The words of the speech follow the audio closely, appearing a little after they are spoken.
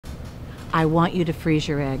I want you to freeze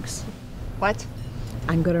your eggs. What?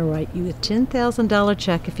 I'm gonna write you a $10,000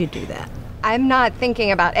 check if you do that. I'm not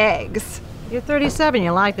thinking about eggs. You're 37,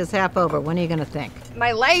 your life is half over. When are you gonna think?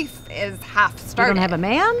 My life is half You started. don't have a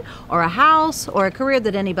man, or a house, or a career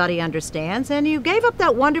that anybody understands, and you gave up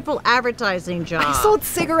that wonderful advertising job. I sold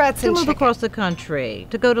cigarettes to and move chicken. across the country,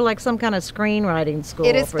 to go to like some kind of screenwriting school.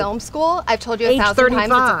 It is for film school. I've told you a age 1,000 times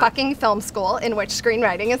it's a 35. fucking film school in which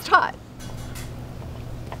screenwriting is taught.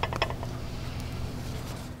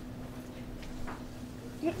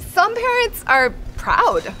 Some parents are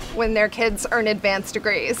proud when their kids earn advanced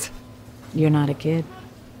degrees. You're not a kid.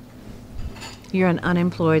 You're an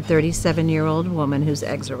unemployed 37-year-old woman whose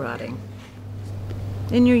eggs are rotting.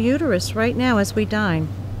 In your uterus right now as we dine.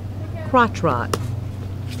 Crotch rot.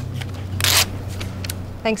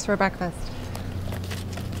 Thanks for breakfast.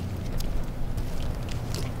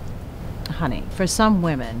 Honey, for some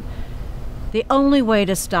women, the only way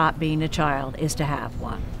to stop being a child is to have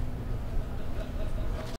one.